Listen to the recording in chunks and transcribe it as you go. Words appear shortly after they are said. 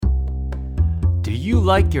Do you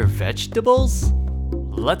like your vegetables?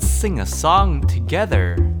 Let's sing a song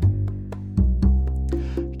together.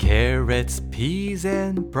 Carrots, peas,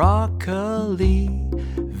 and broccoli.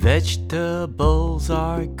 Vegetables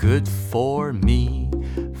are good for me.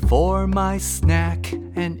 For my snack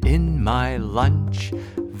and in my lunch.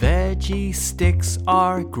 Veggie sticks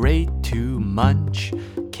are great to munch.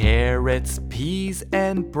 Carrots, peas,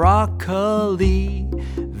 and broccoli.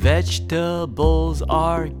 Vegetables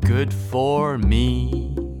are good for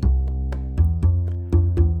me.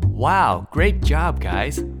 Wow, great job,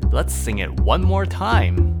 guys. Let's sing it one more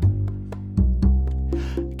time.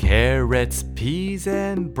 Carrots, peas,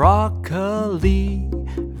 and broccoli.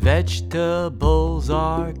 Vegetables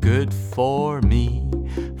are good for me.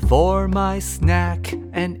 For my snack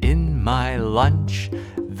and in my lunch.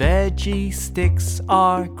 Veggie sticks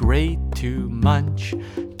are great to munch.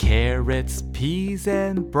 Carrots, peas,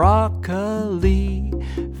 and broccoli.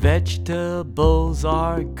 Vegetables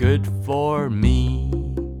are good for me.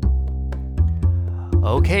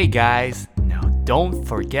 Okay, guys, now don't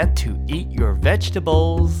forget to eat your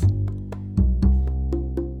vegetables.